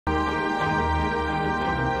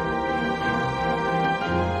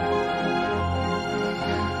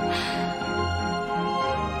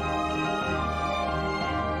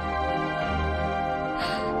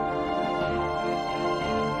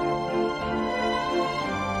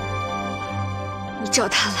找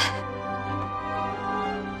他来，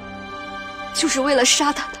就是为了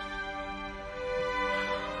杀他的。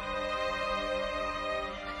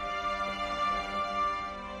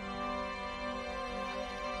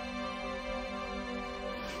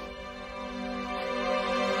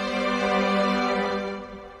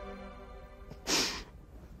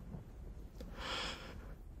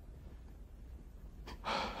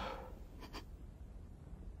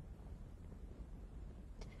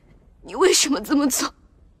你为什么这么做？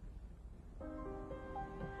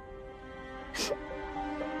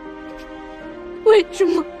为什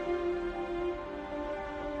么？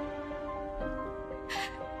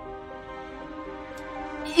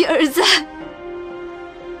一而再，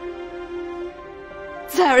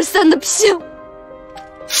再而三的骗我。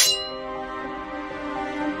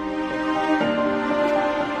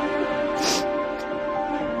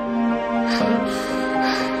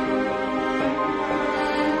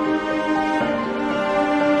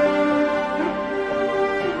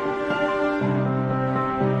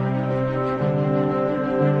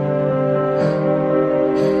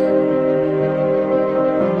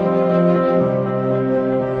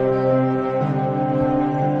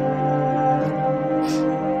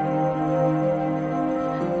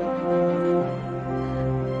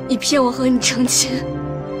你骗我和你成亲，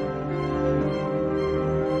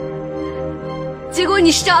结果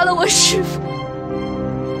你杀了我师父，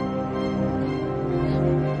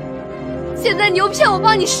现在你又骗我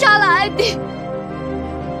帮你杀了艾迪。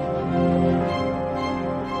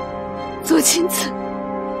左青子，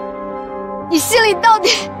你心里到底……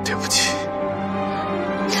对不起。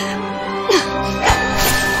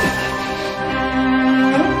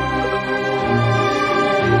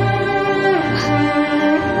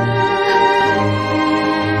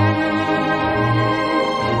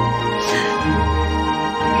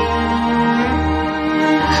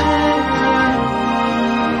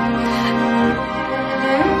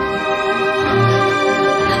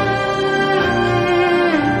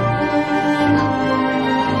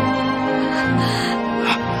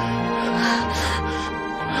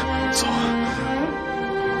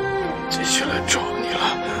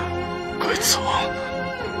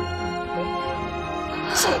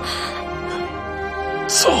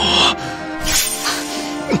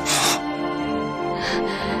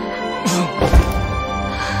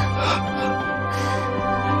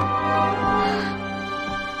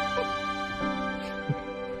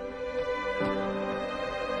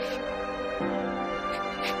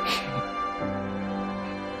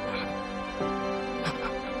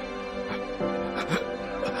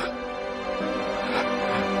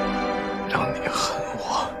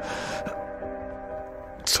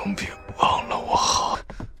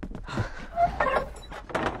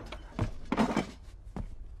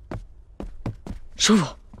师傅，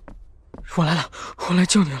我来了，我来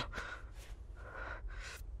救你了。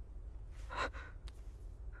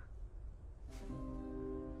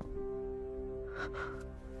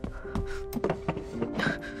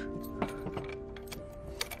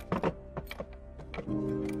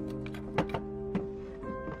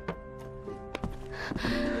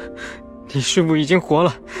你师父已经活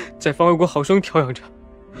了，在方卫国好生调养着，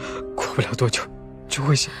过不了多久就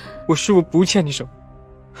会醒。我师父不欠你什么，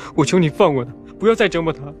我求你放过他，不要再折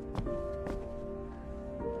磨他。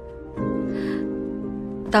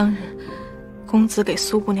当日，公子给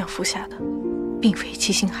苏姑娘服下的，并非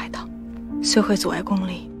七星海棠，虽会阻碍功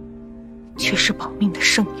力，却是保命的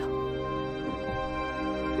圣药。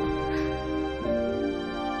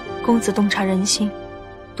公子洞察人心，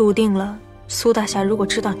笃定了苏大侠如果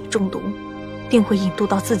知道你中毒，定会引渡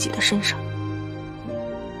到自己的身上。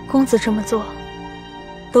公子这么做，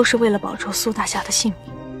都是为了保住苏大侠的性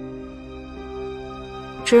命。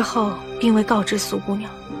之后并未告知苏姑娘，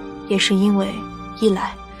也是因为一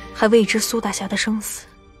来还未知苏大侠的生死，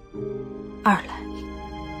二来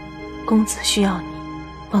公子需要你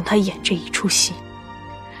帮他演这一出戏。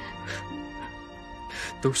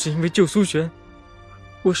都是因为救苏璇，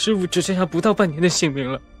我师父只剩下不到半年的性命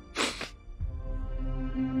了。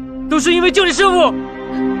都是因为救你师父。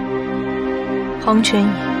黄泉影，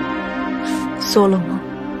所罗门，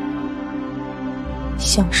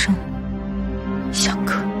相生相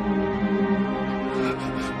克。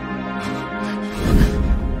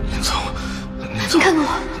林总，你看看我。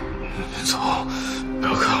林总，不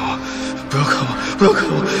要看我，不要看我，不要看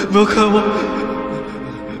我，不要看我。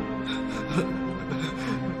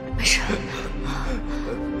没事，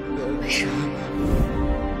没事。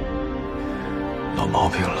老毛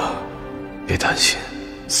病了，别担心，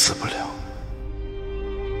死不了。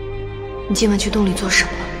你今晚去洞里做什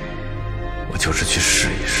么？我就是去试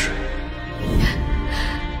一试。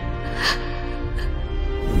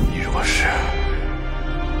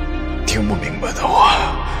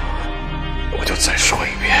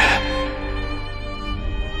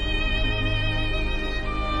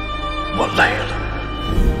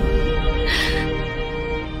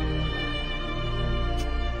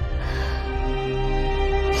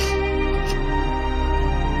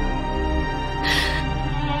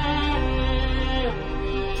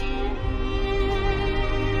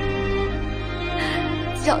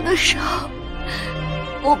小的时候，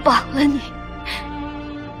我绑了你，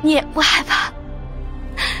你也不害怕，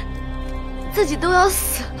自己都要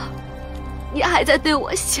死了，你还在对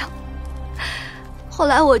我笑。后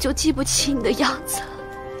来我就记不起你的样子了，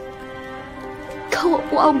可我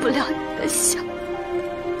忘不了你的笑。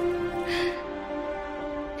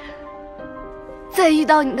在遇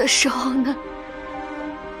到你的时候呢，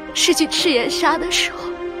是去赤岩沙的时候，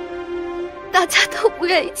大家都不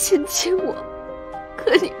愿意亲亲我，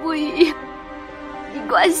可你不一样，你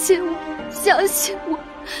关心我，相信我，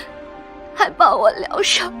还帮我疗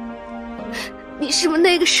伤。你是不是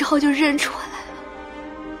那个时候就认出来了？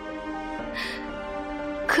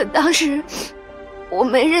可当时我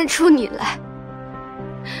没认出你来。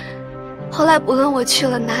后来不论我去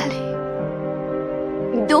了哪里，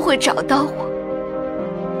你都会找到我，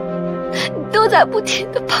你都在不停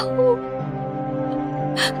地帮我，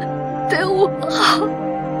对我好，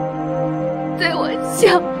对我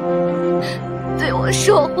笑，对我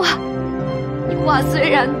说话。你话虽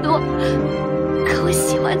然多，可我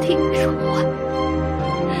喜欢听你说话。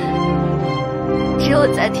只有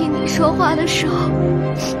在听你说话的时候，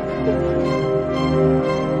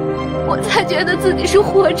我才觉得自己是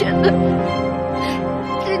活着的。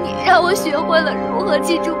是你让我学会了如何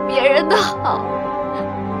记住别人的好，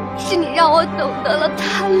是你让我懂得了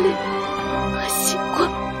贪恋和习惯，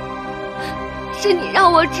是你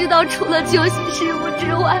让我知道除了救惜事物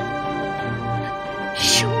之外，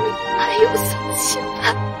生命还有所期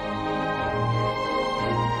盼。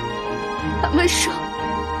他们说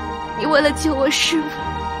你为了救我师父，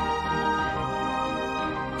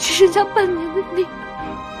只剩下半年的命，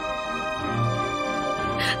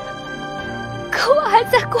可我还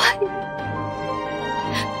在怪你，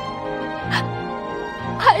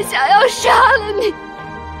还想要杀了你。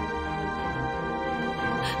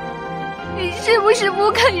你是不是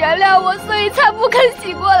不肯原谅我，所以才不肯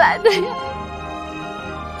醒过来的呀？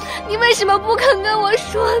你为什么不肯跟我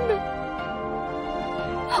说呢？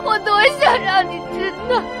我多想让你知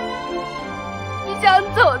道，你想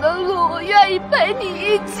走的路，我愿意陪你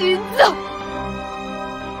一起走。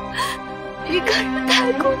一个人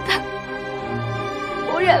太孤单，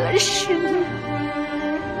我忍了10年，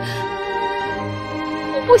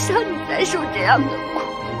我不想你再受这样的苦。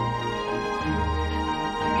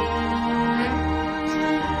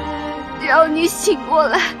只要你醒过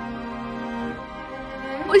来，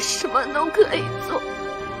我什么都可以做，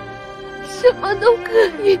什么都可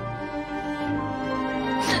以。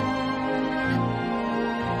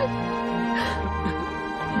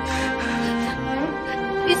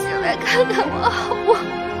你醒来看看我好不好？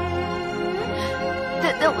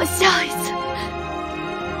再对我笑一次，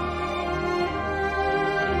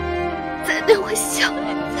再对我笑一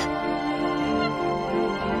次。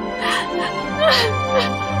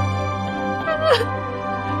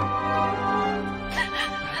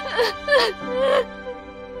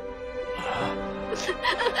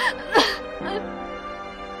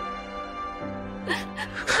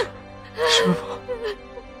师父，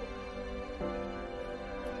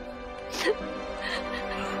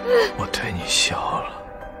我对你笑了，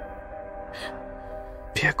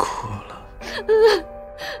别哭了。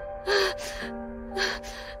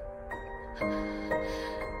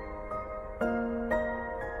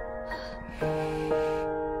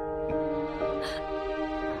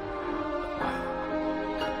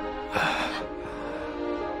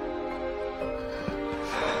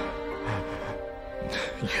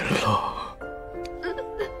云乐，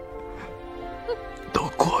都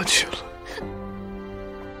过去了。